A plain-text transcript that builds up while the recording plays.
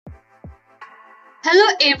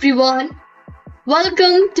Hello everyone,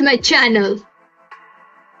 welcome to my channel.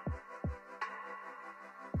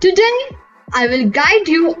 Today I will guide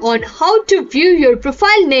you on how to view your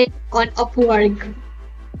profile name on Upwork.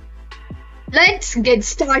 Let's get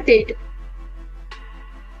started.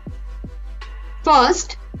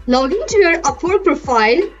 First, log into your Upwork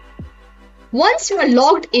profile. Once you are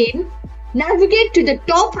logged in, navigate to the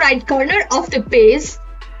top right corner of the page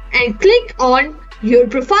and click on your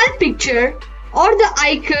profile picture or the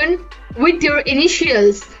icon with your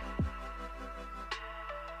initials.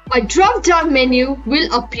 A drop-down menu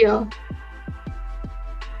will appear.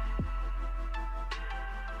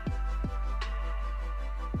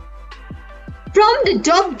 From the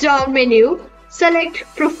drop-down menu, select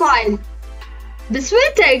Profile. This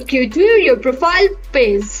will take you to your profile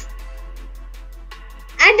page.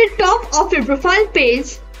 At the top of your profile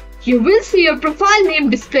page, you will see your profile name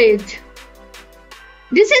displayed.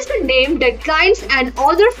 This is the name that clients and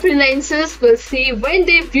other freelancers will see when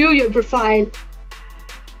they view your profile.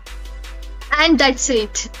 And that's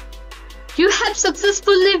it. You have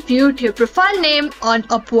successfully viewed your profile name on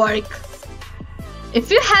Upwork.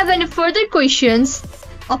 If you have any further questions,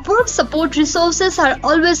 Upwork support resources are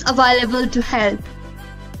always available to help.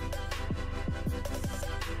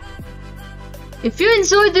 If you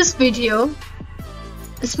enjoyed this video,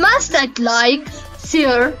 smash that like,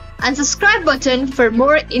 share, and subscribe button for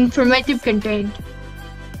more informative content.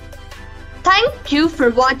 Thank you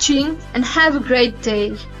for watching and have a great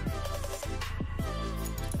day.